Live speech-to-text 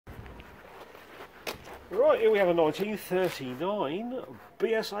Right, here we have a 1939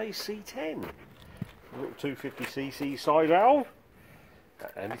 BSA C10. A little 250cc side valve.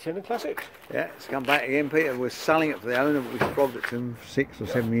 Andy Tiernans classic. Yeah, it's come back again, Peter. We're selling it for the owner, but we sprobbed it to him 6 or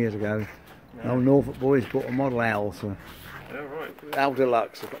 7 years ago. Yeah. Old Norfolk boys bought a Model L, so right. L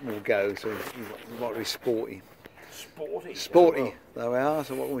Deluxe, they've got more go, so we've got to be sporty. Sporty, yeah, well. They are,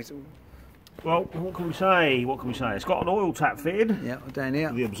 so what can we do? Well, what can we say? What can we say? It's got an oil tap fitted. Yeah, down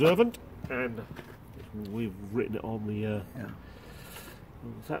here. The Observant, and we've written it on the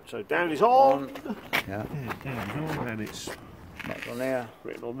tap. So down is on. Yeah. Down is on, and it's on there.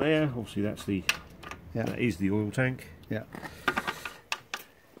 Written on there. Obviously, that's the that is the oil tank. Yeah.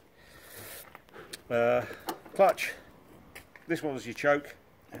 Clutch. This one's your choke.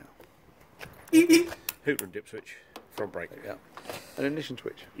 Yeah. Hooter and dip switch. Front brake. Yeah. An ignition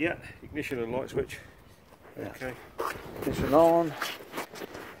switch. Yeah. Ignition and light switch. Yeah. Okay. Ignition on.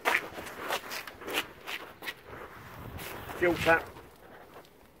 Fuel tap.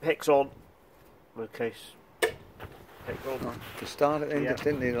 Hex on. Okay. Hex on. Oh, to start it then, Yeah.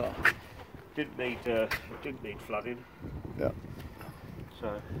 didn't need a lot. Didn't need flooding. Yeah.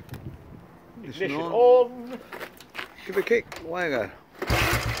 So ignition on. Give it a kick. Away you go.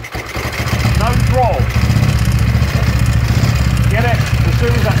 No throttle. Get it as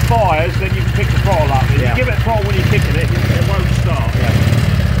soon as that fires, then you can pick the throttle up. If you give it a throttle when you're kicking it, it won't start.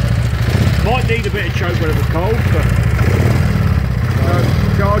 Yeah. Might need a bit of choke when it was cold, but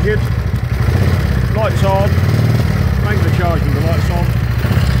charging. Lights on. Regular charge with the lights on.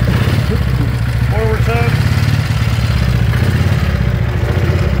 Oil return.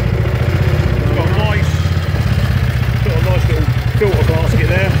 Got a nice little filter basket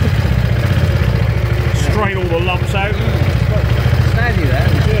there. Strain all the lumps out. Standy there.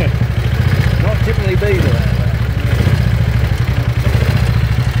 Yeah. Not typically be there.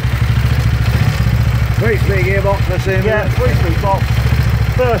 3-speed gearbox, I assume. Yeah, 3-speed box.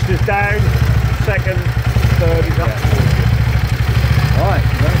 First is down, second, third is up. Right,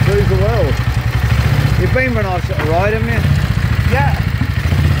 that proves the world. You've been for a nice little ride, haven't you? Yeah.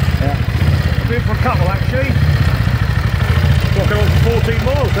 Yeah. I've been for a couple actually. Walking on for 14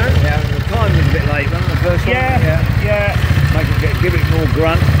 miles now. Yeah, the time was a bit late, wasn't it, the first one? Yeah. Make it give it more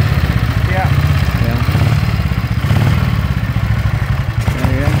grunt. Yeah. Yeah.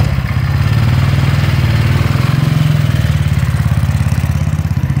 There you go.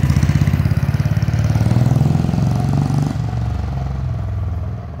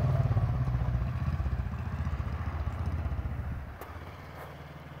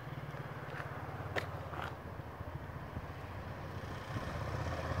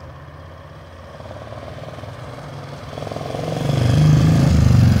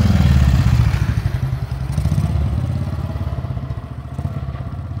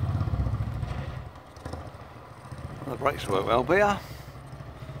 The brakes work well, Peter.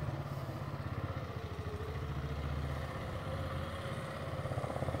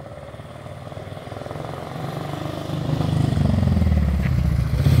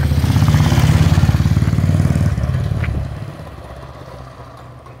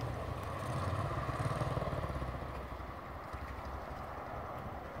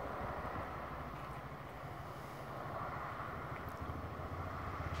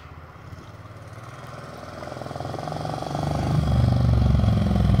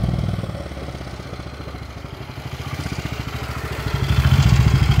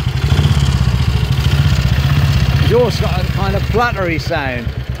 Yours got a kind of flattery sound.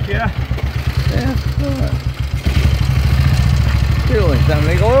 Yeah. Yeah, alright. Still don't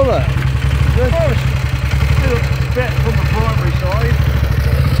leak oil there. Good. Oh, it's a little bit from the primary side.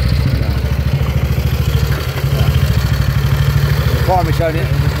 The primary side,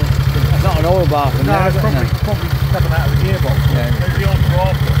 it's not an oil bath in No, there, it's probably stepping out of the gearbox. Yeah. There's the on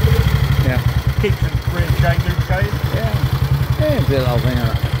drop. Yeah. Keeps the rear chain lubricated. Yeah. Yeah, it's a little thing,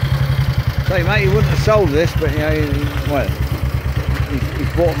 isn't it? So mate, he wouldn't have sold this, but you know, he's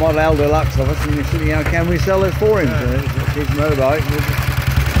bought a Model L Deluxe of us, and he said, you know, can we sell this for him? Yeah. So it's his motorbike.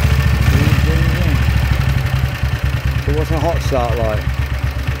 So what's a hot start like?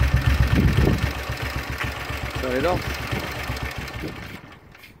 Turn it off.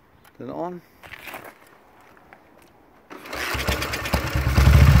 Turn it on.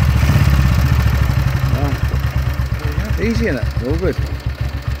 Oh. Easy, innit? All good.